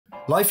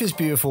Life is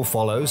Beautiful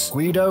follows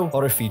Guido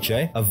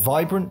Orefice, a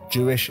vibrant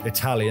Jewish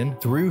Italian,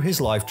 through his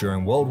life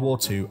during World War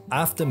II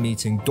after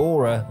meeting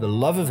Dora, the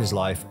love of his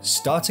life,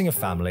 starting a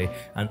family,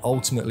 and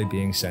ultimately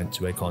being sent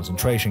to a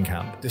concentration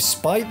camp.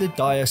 Despite the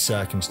dire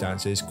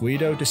circumstances,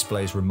 Guido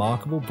displays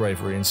remarkable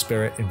bravery and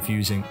spirit,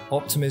 infusing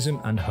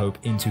optimism and hope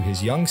into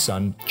his young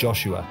son,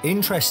 Joshua.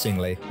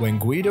 Interestingly, when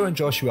Guido and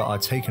Joshua are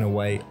taken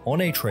away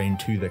on a train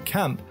to the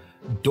camp,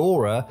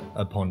 Dora,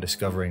 upon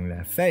discovering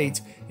their fate,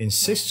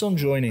 insists on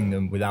joining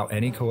them without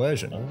any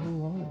coercion.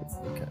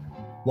 Okay.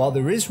 While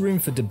there is room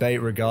for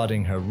debate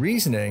regarding her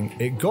reasoning,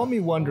 it got me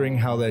wondering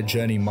how their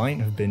journey might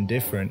have been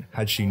different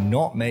had she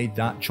not made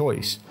that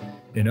choice.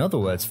 In other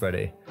words,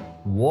 Freddie,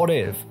 what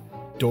if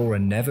Dora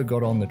never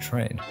got on the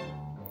train?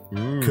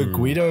 Could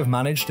Guido have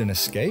managed an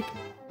escape?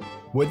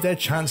 Would their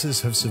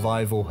chances of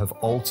survival have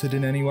altered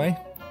in any way?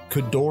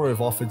 Could Dora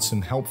have offered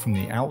some help from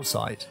the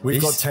outside? We've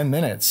got 10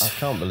 minutes. I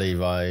can't believe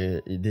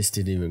this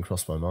didn't even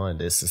cross my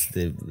mind. It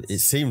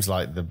seems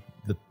like the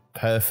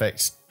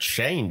perfect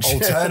change.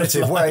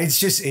 Alternative. Well,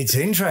 it's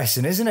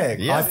interesting, isn't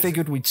it? Yeah. I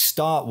figured we'd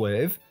start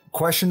with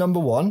question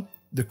number 1.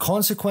 The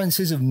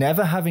consequences of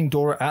never having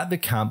Dora at the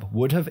camp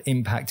would have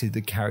impacted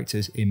the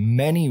characters in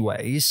many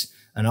ways.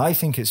 And I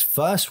think it's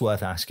first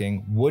worth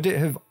asking, would it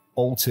have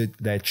altered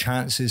their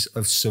chances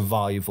of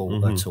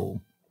survival at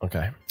all?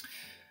 Okay.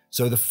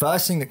 So the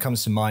first thing that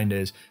comes to mind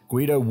is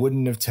Guido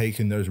wouldn't have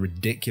taken those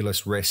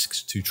ridiculous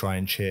risks to try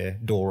and cheer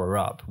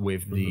Dora up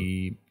with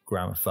the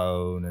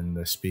gramophone and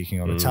the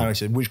speaking on the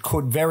tannoy, which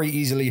could very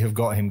easily have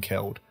got him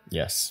killed.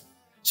 Yes.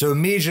 So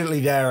immediately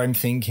there, I'm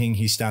thinking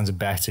he stands a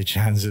better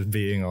chance of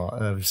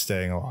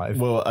staying alive.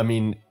 Well, I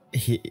mean,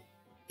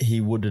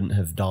 he wouldn't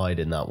have died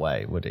in that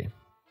way, would he?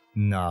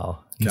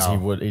 No. He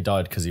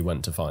died because he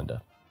went to find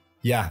her.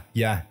 Yeah.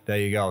 There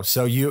you go.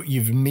 So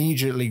you've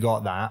immediately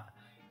got that.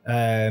 Wait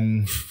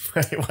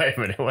a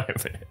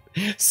minute.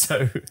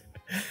 So,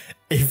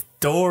 if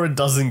Dora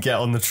doesn't get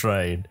on the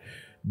train,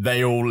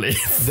 they all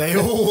live. They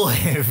all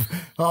live.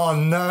 Oh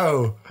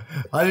no!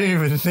 I didn't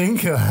even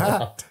think of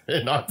that.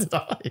 Neither did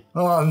I.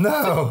 Oh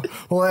no!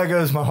 Well, there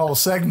goes my whole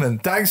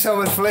segment. Thanks so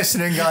much for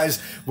listening,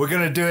 guys. We're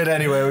gonna do it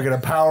anyway. We're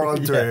gonna power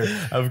on through.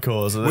 Of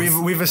course.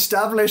 We've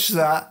established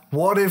that.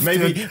 What if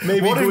maybe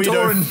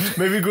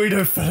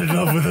Guido fell in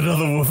love with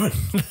another woman?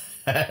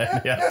 You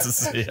have to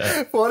see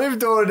it. What if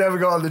Dora never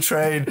got on the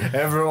train?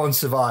 Everyone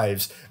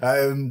survives.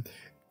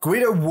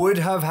 Guido would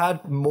have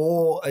had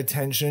more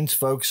attention to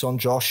focus on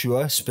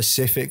Joshua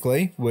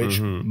specifically, which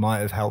might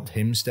have helped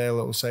him stay a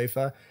little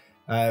safer.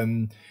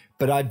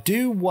 But I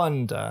do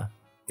wonder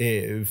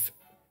if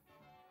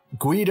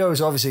Guido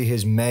is obviously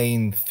his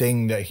main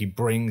thing that he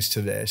brings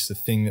to this. The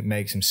thing that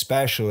makes him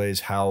special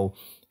is how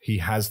he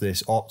has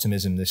this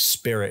optimism, this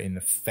spirit in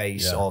the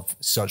face of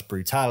such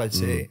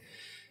brutality.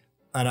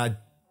 And I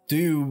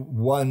do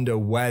wonder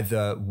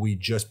whether we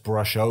just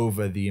brush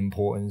over the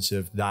importance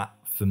of that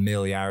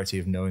familiarity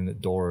of knowing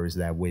that Dora is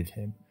there with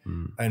him,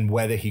 and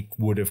whether he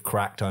would have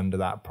cracked under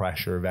that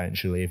pressure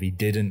eventually if he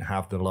didn't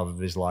have the love of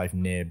his life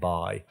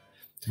nearby.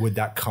 Would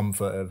that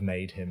comfort have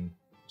made him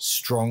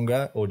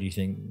stronger, or do you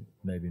think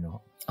maybe not?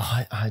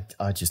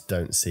 I just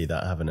don't see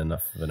that having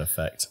enough of an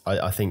effect.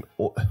 I think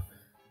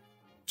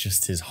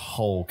just his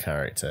whole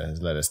character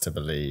has led us to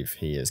believe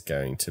he is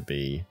going to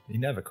be... He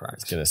never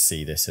cracks. He's going to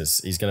see this as...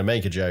 He's going to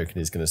make a joke and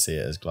he's going to see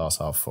it as glass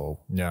half full.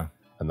 Yeah.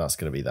 And that's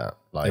going to be that.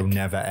 Like, it'll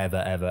never,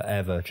 ever, ever,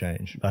 ever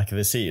change. Like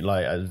the scene,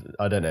 like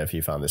I don't know if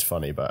you found this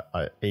funny, but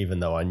even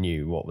though I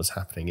knew what was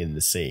happening in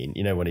the scene,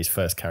 you know, when he's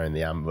first carrying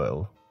the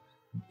anvil.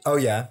 Oh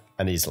yeah.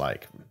 And he's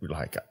like,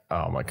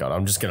 oh my God,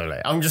 I'm just gonna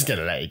let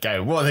it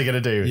go. What are they gonna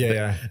do?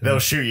 Yeah. They'll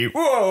shoot you.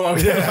 Whoa! I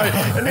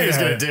knew he was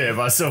gonna do it,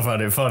 but I still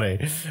found it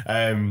funny.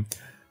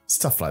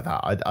 Stuff like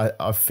that.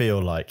 I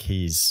feel like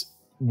he's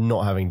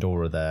not having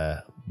Dora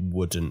there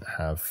wouldn't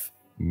have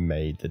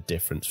made the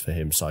difference for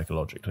him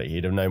psychologically.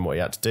 He'd have known what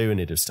he had to do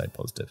and he'd have stayed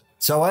positive.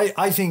 So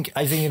I think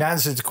in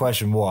answer to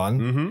question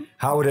 1,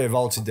 how would it have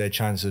altered their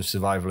chance of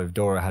survival if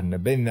Dora hadn't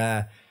have been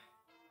there?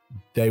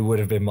 They would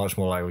have been much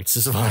more likely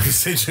to survive the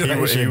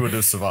situation. He would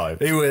have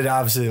survived. He would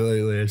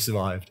absolutely have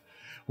survived.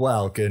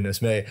 Well,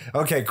 goodness me.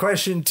 Okay,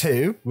 question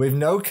 2. With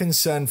no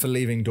concern for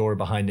leaving Dora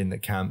behind in the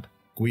camp,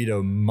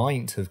 Guido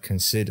might have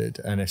considered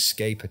an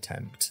escape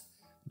attempt.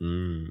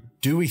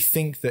 Do we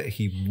think that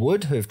he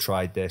would have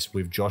tried this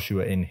with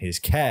Joshua in his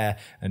care?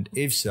 And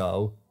if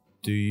so,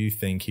 do you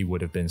think he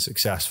would have been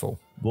successful?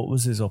 What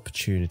was his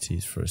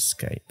opportunities for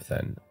escape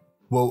then?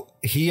 Well,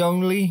 he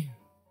only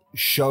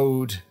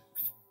showed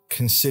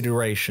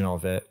consideration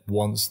of it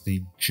once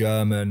the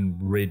German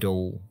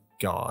riddle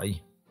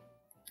guy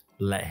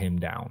let him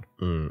down.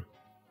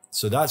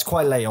 So that's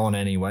quite late on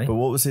anyway. But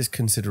what was his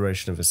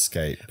consideration of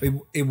escape?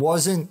 There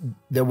wasn't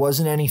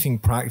anything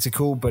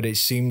practical, but it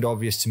seemed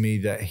obvious to me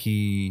that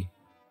he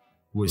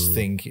was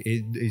thinking.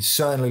 It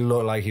certainly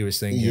looked like he was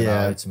thinking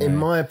about it to me. In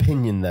my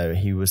opinion, though,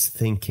 he was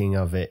thinking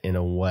of it in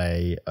a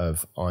way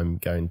of, I'm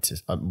going to,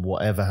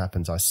 whatever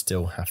happens, I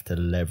still have to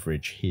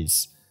leverage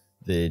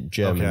the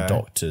German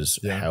doctor's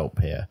help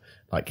here.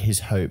 Like his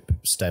hope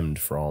stemmed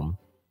from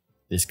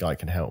this guy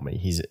can help me.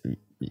 He's,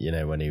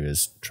 when he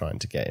was trying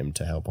to get him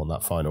to help on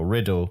that final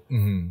riddle,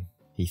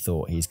 he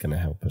thought he's going to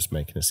help us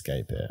make an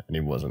escape here. And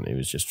he wasn't. He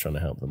was just trying to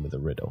help them with a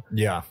riddle.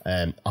 Yeah.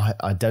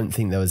 I don't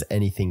think there was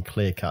anything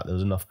clear cut. There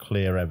was enough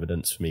clear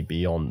evidence for me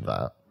beyond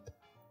that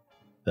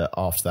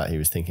after that he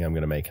was thinking, I'm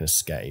going to make an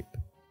escape.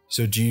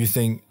 So do you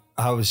think,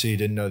 obviously he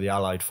didn't know the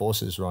Allied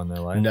forces were on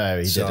their way?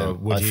 No, he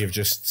didn't. Would he have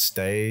just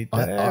stayed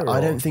there? I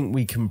don't think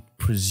we can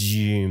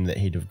presume that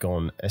he'd have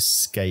gone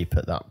escape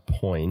at that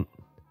point.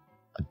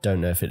 I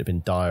don't know if it'd have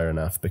been dire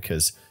enough,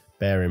 because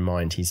bear in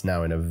mind, he's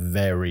now in a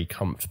very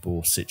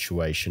comfortable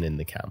situation in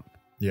the camp.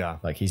 Yeah.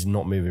 Like, he's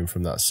not moving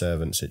from that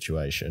servant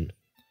situation.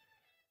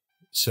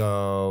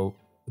 So,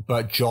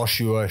 but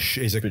Joshua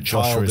is a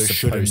child that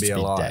shouldn't be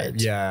alive.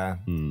 Dead. Yeah.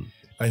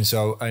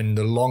 And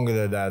the longer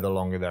they're there, the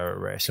longer they're at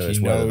risk. So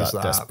it's whether that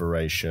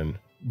desperation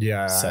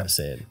sets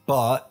in.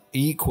 But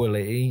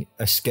equally,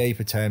 escape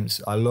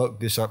attempts, I looked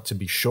this up to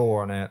be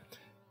sure on it,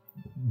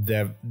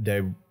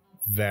 they're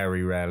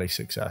very rarely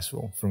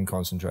successful from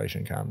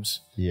concentration camps.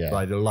 Yeah.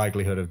 Like, the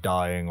likelihood of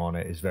dying on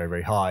it is very,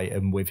 very high.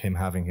 And with him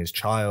having his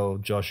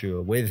child,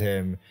 Joshua, with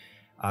him,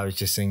 I was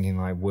just thinking,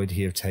 like, would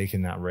he have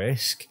taken that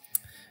risk?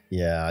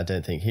 Yeah, I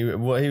don't think he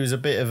was a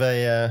bit of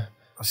a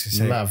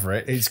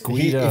maverick. It's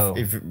Guido.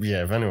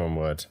 If anyone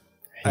would.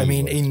 I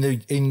mean,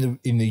 would.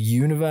 in the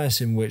universe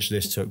in which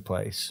this took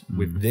place,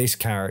 with this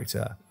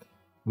character,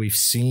 we've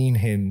seen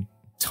him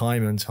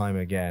time and time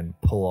again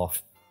pull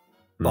off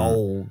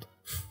bold,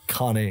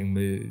 cunning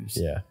moves.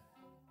 Yeah.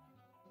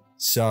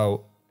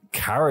 So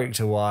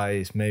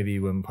character-wise, maybe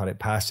you wouldn't put it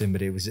past him,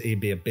 but it'd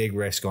be a big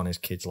risk on his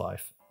kid's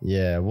life.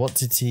 Yeah. What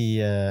did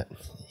he?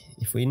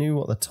 If we knew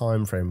what the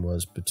time frame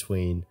was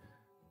between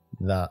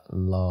that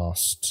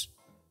last,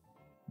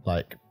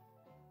 like,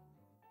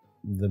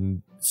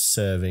 the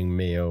serving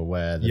meal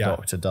where the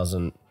doctor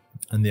doesn't,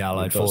 and the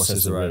Allied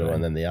forces are riddle,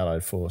 and then the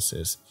Allied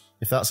forces,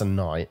 if that's a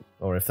night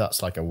or if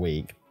that's like a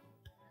week,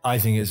 I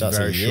think it's a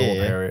very short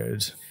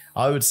period.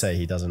 I would say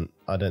he doesn't.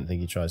 I don't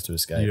think he tries to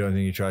escape. You don't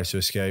think he tries to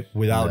escape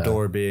without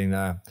Dora being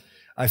there?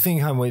 I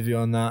think I'm with you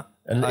on that.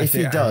 And if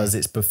he does,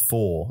 it's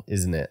before,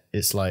 isn't it?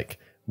 It's like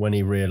when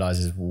he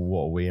realizes, well,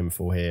 what are we in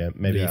for here?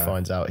 Maybe he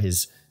finds out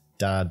his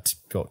dad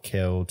got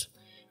killed.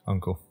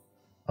 Uncle,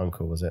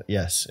 was it?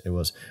 Yes, it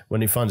was.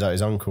 When he finds out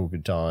his uncle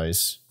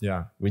dies,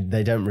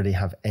 they don't really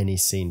have any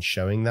scene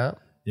showing that.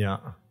 Yeah.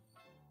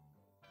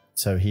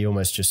 So he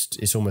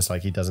it's almost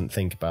like he doesn't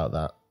think about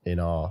that in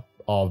our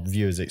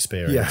viewer's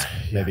experience. Yeah.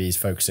 Maybe he's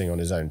focusing on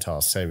his own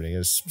task, saving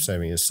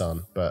his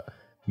son, but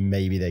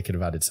maybe they could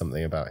have added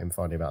something about him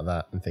finding about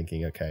that and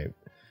thinking, okay,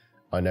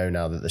 I know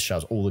now that the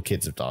Shells, all the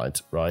kids have died,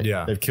 right?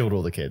 Yeah. They've killed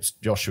all the kids.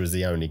 Joshua's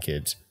the only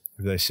kid.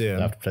 If they see him.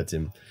 They have to protect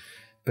him.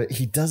 But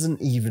he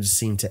doesn't even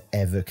seem to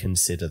ever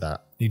consider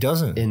that. He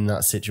doesn't. In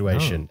that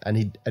situation.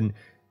 No. And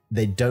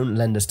they don't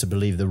lend us to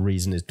believe the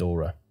reason is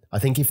Dora. I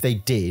think if they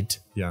did,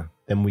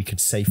 then we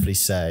could safely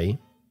say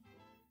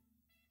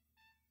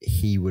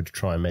he would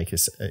try and make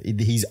us...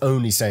 he's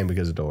only saying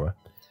because of Dora.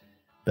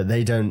 But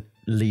they don't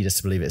lead us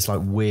to believe it. It's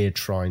like we're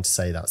trying to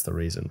say that's the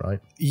reason, right?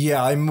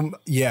 Yeah,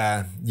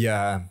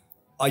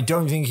 I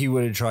don't think he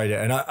would have tried it.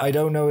 And I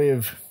don't know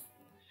if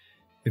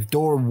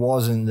Dora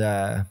wasn't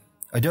there...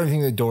 I don't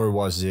think that Dora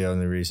was the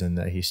only reason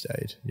that he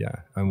stayed. Yeah,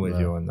 I'm with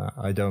you on that.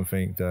 I don't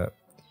think that...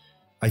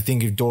 I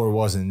think if Dora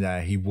wasn't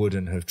there, he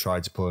wouldn't have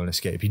tried to pull an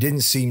escape. He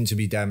didn't seem to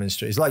be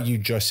demonstrating... It's like you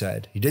just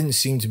said. He didn't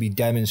seem to be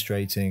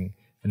demonstrating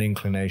an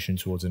inclination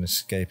towards an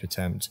escape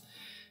attempt,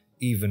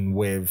 even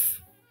with...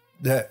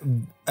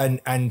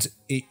 And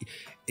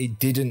it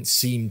didn't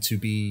seem to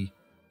be...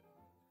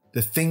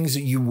 The things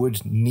that you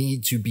would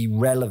need to be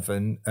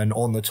relevant and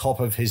on the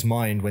top of his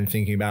mind when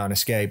thinking about an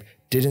escape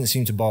didn't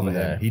seem to bother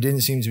him. He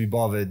didn't seem to be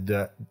bothered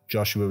that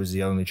Joshua was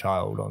the only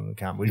child on the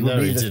camp, which would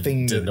be the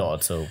thing that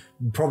not at all.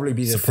 Probably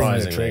be the thing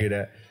that triggered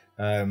it.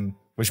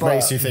 Which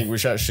makes you think,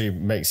 which actually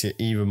makes it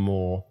even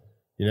more,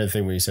 the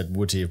thing where you said,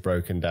 would he have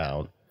broken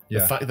down? The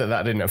fact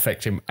that didn't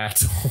affect him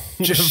at all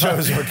just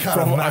shows what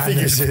kind of man I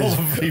think it's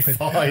probably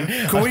fine.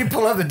 Can we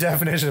pull up the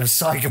definition of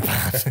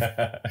psychopath?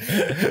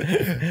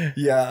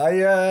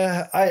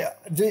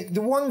 The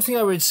one thing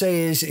I would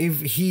say is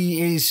if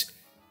he is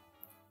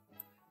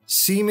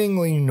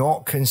seemingly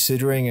not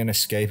considering an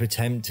escape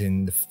attempt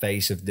in the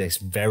face of this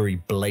very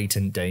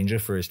blatant danger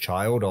for his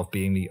child of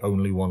being the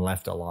only one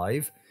left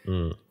alive,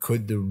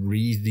 could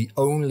the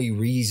only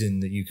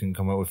reason that you can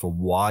come up with for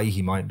why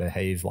he might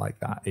behave like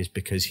that is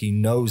because he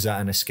knows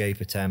that an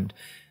escape attempt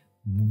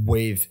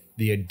with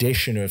the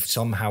addition of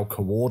somehow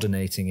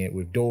coordinating it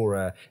with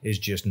Dora is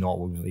just not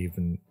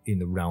even in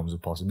the realms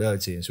of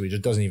possibility, and so he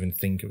just doesn't even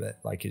think of it.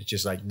 Like, it's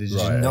just like there's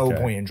just no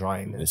point in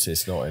trying this.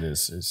 It's not in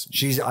his.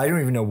 I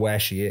don't even know where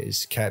she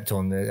is kept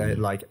on the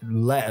like,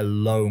 let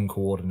alone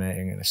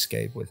coordinating an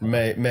escape with her.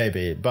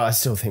 Maybe, but I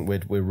still think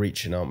we're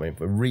reaching, aren't we?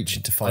 We're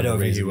reaching to find. I don't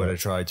think he would have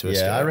tried to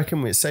escape. Yeah, I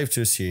reckon it's safe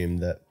to assume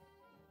that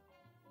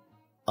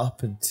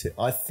up until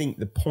I think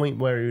the point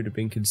where he would have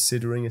been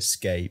considering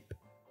escape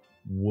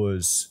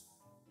would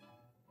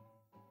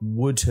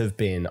have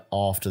been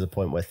after the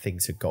point where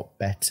things had got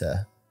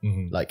better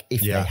Like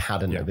if they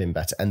hadn't have been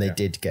better, and they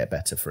did get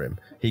better for him.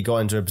 He got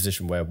into a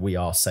position where we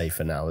are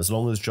safer now. As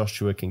long as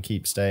Joshua can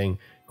keep staying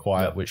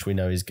quiet, which we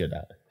know he's good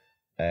at,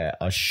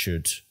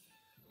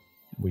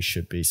 we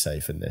should be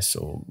safe in this,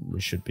 or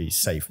we should be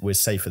safe. We're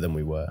safer than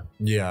we were.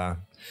 Yeah.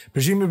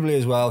 Presumably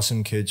as well,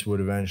 some kids would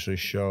eventually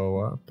show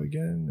up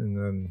again, and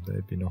then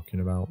they'd be knocking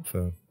about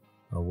for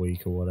a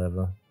week or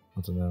whatever.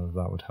 I don't know if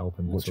that would help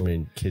him. What do you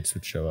mean kids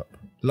would show up?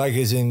 Like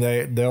as in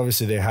they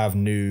obviously they have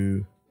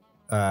new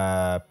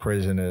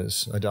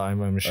prisoners.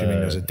 I'm assuming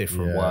there's a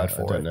different word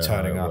for it,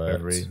 turning up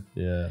every...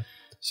 Yeah.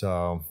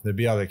 So there'd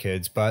be other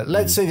kids. But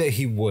let's say that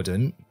he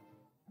wouldn't.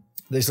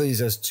 This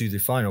leads us to the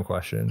final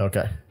question.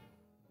 Okay.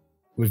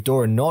 With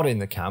Dora not in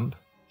the camp,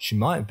 she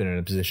might have been in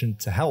a position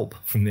to help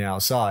from the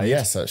outside.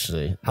 Yes,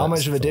 actually. How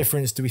much of a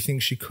difference do we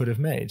think she could have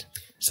made?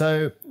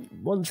 So,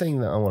 one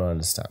thing that I want to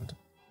understand.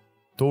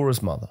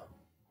 Dora's mother.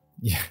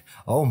 Yeah.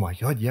 Oh my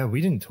God. Yeah,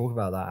 we didn't talk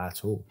about that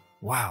at all.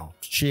 Wow.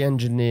 Did she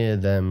engineer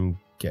them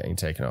getting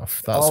taken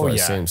off? That's what it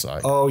seems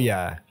like. Oh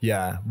yeah.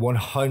 Yeah.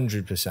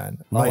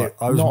 100%.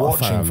 I was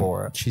watching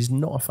for it. She's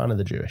not a fan of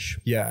the Jewish.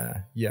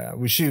 Yeah. Yeah.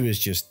 Well, she was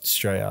just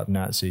straight up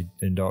Nazi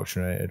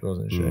indoctrinated,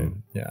 wasn't she?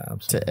 Yeah,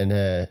 absolutely. And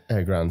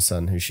her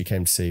grandson, who she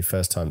came to see,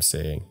 first time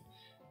seeing.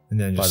 And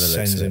then just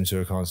sends him to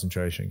a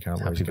concentration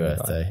camp. Happy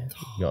birthday.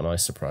 You got a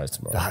nice surprise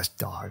tomorrow. That's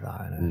dark,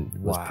 that, isn't it?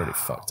 It was pretty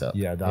fucked up.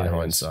 Yeah, that in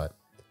hindsight.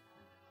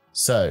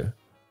 So,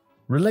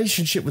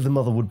 relationship with the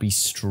mother would be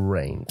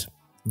strained.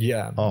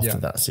 Yeah. After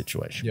that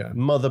situation. Yeah.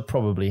 Mother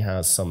probably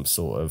has some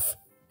sort of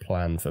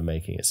plan for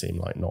making it seem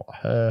like not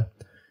her.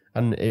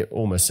 And it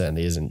almost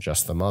certainly isn't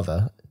just the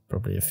mother,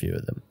 probably a few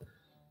of them.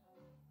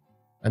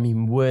 I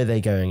mean, were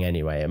they going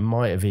anyway? It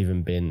might have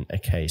even been a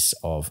case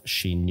of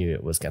she knew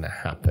it was going to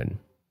happen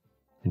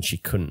and she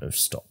couldn't have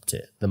stopped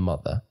it, the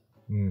mother.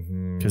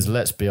 Because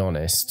let's be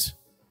honest,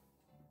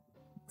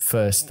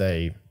 first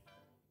they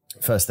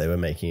were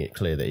making it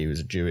clear that he was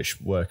a Jewish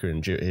worker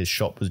and his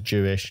shop was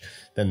Jewish.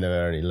 Then they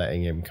were only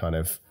letting him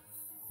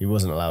he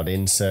wasn't allowed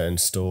in certain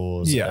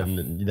stores. Yeah.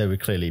 And they were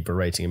clearly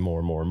berating him more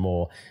and more and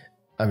more.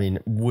 I mean,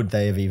 would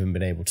they have even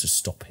been able to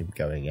stop him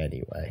going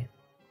anyway?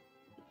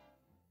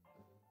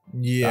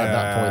 Yeah. At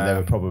that point, they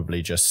were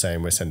probably just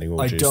saying, we're sending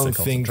all Jews to the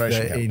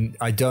concentration camp.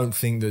 I don't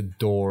think that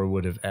Dora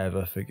would have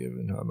ever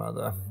forgiven her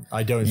mother.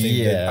 I don't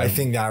think that. I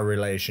think that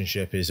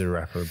relationship is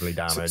irreparably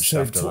damaged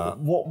after that.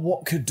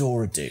 What could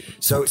Dora do?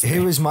 So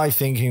here was my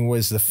thinking: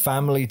 was the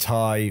family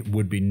tie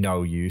would be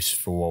no use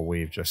for what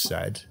we've just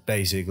said.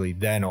 Basically,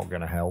 they're not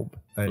going to help,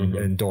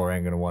 and Dora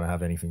ain't going to want to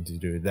have anything to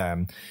do with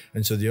them.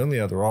 And so the only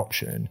other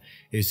option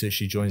is that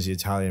she joins the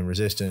Italian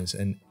resistance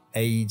and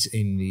aids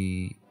in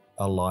the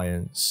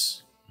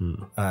alliance.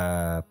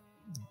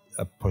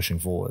 Pushing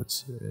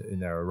forwards in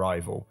their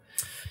arrival,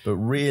 but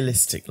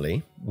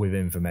realistically, with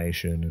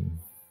information and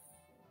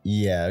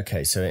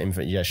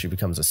so she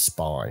becomes a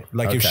spy.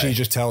 Like if she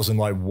just tells them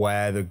like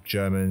where the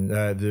German,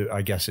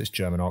 I guess it's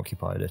German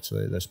occupied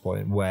Italy at this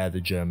point, where the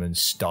German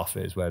stuff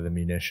is, where the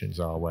munitions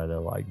are, where they're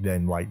like,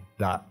 then like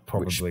that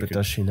probably. But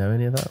does she know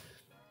any of that?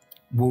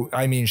 Well,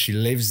 I mean, she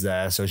lives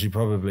there, so she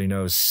probably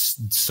knows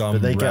some.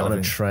 But they get on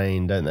a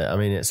train, don't they? I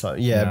mean, it's like,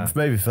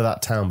 maybe for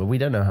that town, but we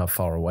don't know how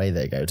far away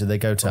they go. Do they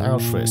go to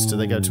Auschwitz? Do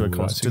they go to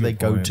do they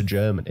go to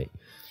Germany?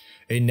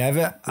 It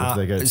never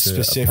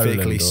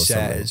specifically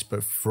says,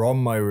 but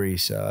from my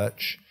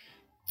research,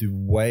 the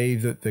way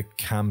that the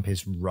camp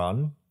is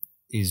run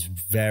is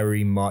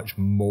very much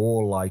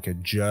more like a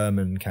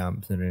German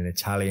camp than an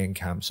Italian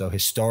camp. So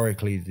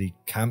historically, the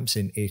camps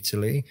in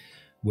Italy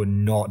were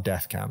not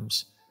death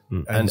camps.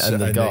 And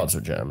the guards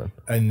were German.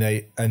 And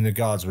the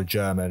guards were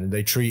German, and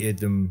they treated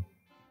them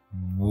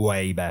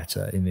way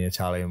better in the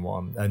Italian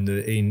one. And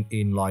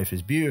in Life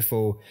is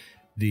Beautiful,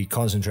 the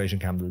concentration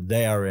camp that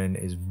they are in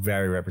is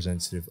very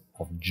representative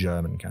of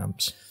German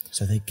camps.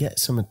 So they get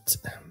some.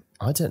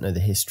 I don't know the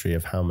history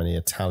of how many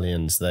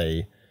Italians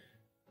they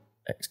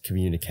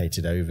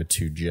excommunicated over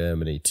to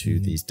Germany to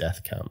these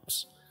death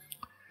camps.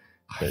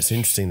 But it's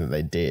interesting that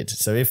they did.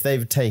 So if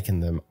they've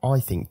taken them,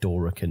 I think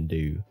Dora can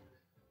do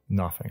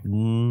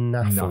nothing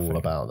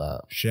about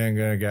that. She ain't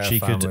gonna get a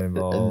family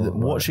involved.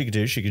 What she could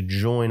do, she could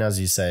join, as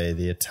you say,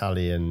 the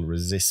Italian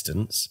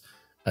resistance,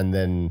 and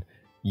then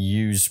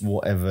use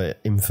whatever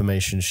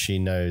information she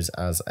knows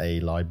as a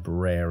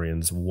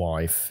librarian's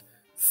wife.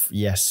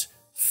 Yes,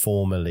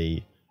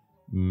 formally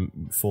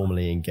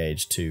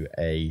engaged to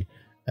a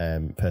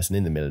person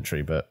in the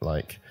military, but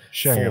like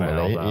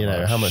formally,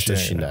 how much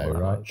does she know,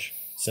 right?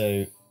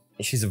 So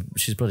she's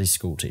a bloody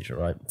school teacher,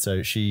 right?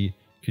 So she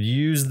could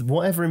use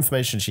whatever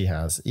information she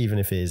has, even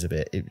if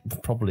it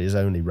probably is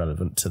only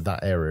relevant to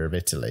that area of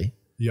Italy.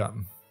 Yeah.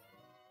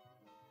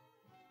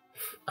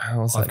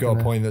 I've got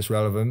a point that's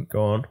relevant.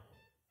 Go on.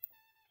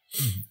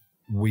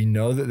 We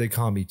know that they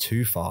can't be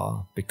too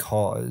far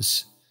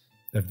because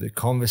of the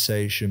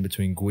conversation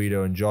between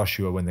Guido and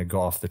Joshua when they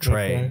got off the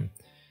train. Okay.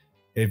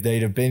 If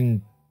they'd have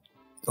been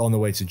on the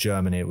way to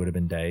Germany, it would have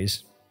been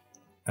days.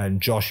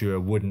 And Joshua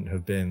wouldn't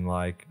have been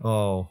like,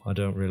 oh, I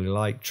don't really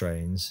like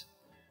trains.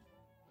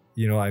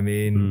 You know what I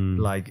mean?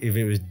 Like if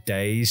it was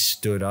days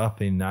stood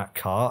up in that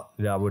cart,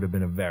 that would have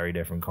been a very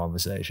different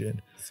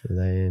conversation. So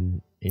they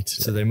in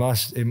Italy.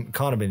 So it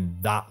can't have been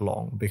that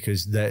long,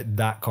 because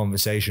that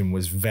conversation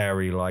was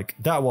very like,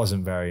 that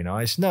wasn't very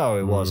nice. No,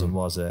 it wasn't,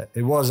 was it?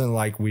 It wasn't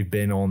like we've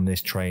been on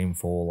this train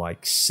for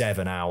like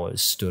 7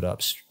 hours stood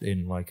up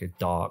in like a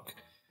dark,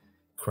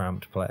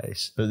 cramped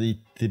place. But the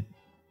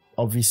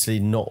obviously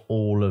not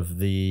all of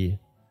the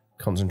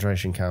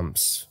concentration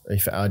camps,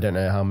 I don't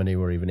know how many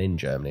were even in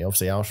Germany.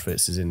 Obviously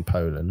Auschwitz is in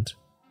Poland.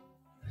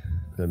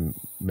 Then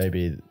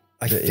maybe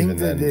I think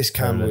that this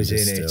camp was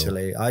in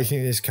Italy. I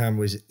think this camp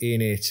was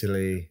in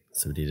Italy.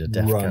 So we did a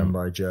death run camp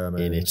by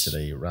Germans. in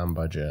Italy, run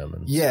by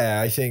Germans.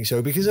 Yeah, I think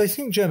so, because I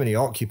think Germany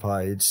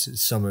occupied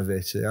some of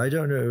it. I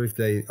don't know if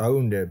they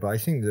owned it, but I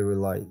think there were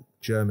like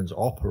Germans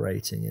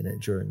operating in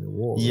it during the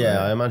war. Yeah,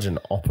 right? I imagine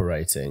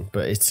operating,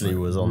 but Italy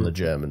was on the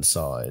German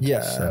side.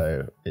 Yeah.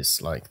 So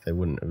it's like they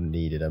wouldn't have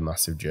needed a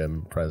massive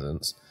German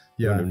presence.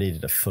 They wouldn't have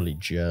needed a fully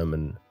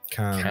German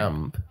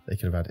camp. They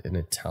could have had an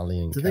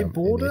Italian camp. Do they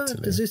border? In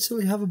Italy. Does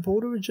Italy have a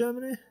border with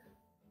Germany?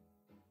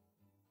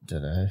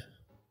 Don't know.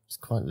 It's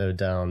quite low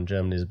down.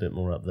 Germany's a bit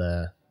more up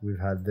there. We've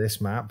had this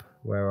map.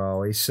 Where are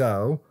we?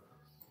 So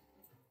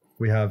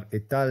we have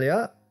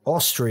Italia,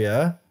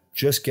 Austria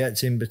just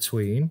gets in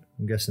between.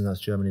 I'm guessing that's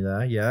Germany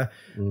there. Yeah.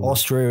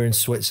 Austria and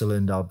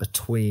Switzerland are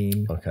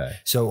between. Okay.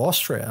 So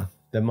Austria.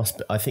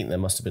 I think there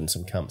must have been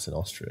some camps in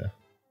Austria.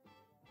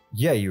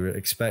 Yeah, you would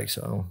expect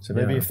so. So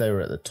maybe if they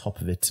were at the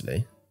top of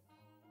Italy.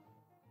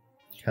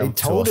 It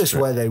told us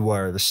where they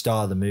were at the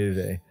start of the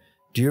movie.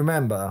 Do you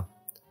remember?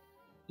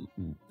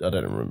 I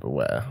don't remember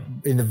where.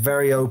 In the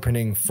very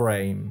opening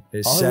frame,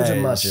 it says... I would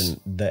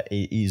imagine that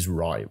it is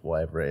right,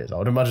 whatever it is. I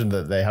would imagine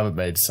that they haven't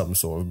made some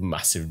sort of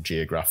massive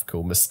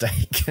geographical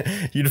mistake.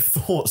 You'd have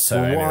thought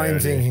so. Well, what I'm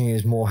thinking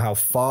is more, how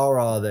far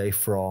are they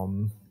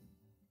from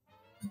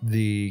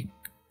the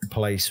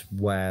place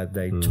where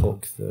they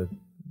took the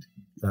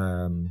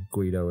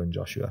Guido and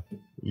Joshua?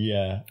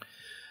 Yeah.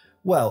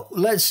 Well,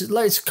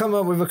 let's come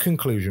up with a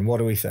conclusion. What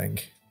do we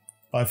think?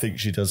 I think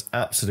she does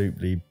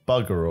absolutely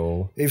bugger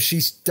all. If she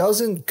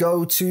doesn't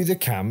go to the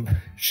camp,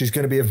 she's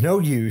going to be of no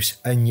use,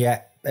 and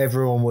yet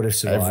everyone would have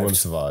survived. Everyone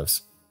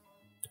survives.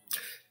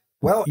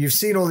 Well, you've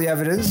seen all the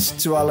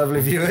evidence, to our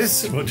lovely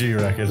viewers. What do you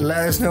reckon?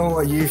 Let us know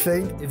what you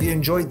think. If you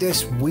enjoyed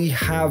this, we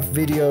have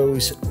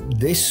videos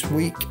this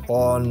week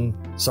on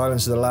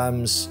Silence of the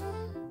Lambs,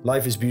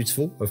 Life is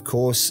Beautiful, of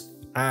course,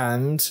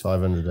 and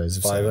 500 Days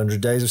of Summer. 500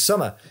 Days of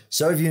Summer.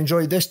 So if you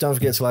enjoyed this, don't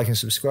forget to like and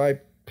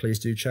subscribe. Please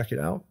do check it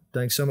out.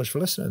 Thanks so much for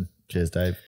listening. Cheers, Dave.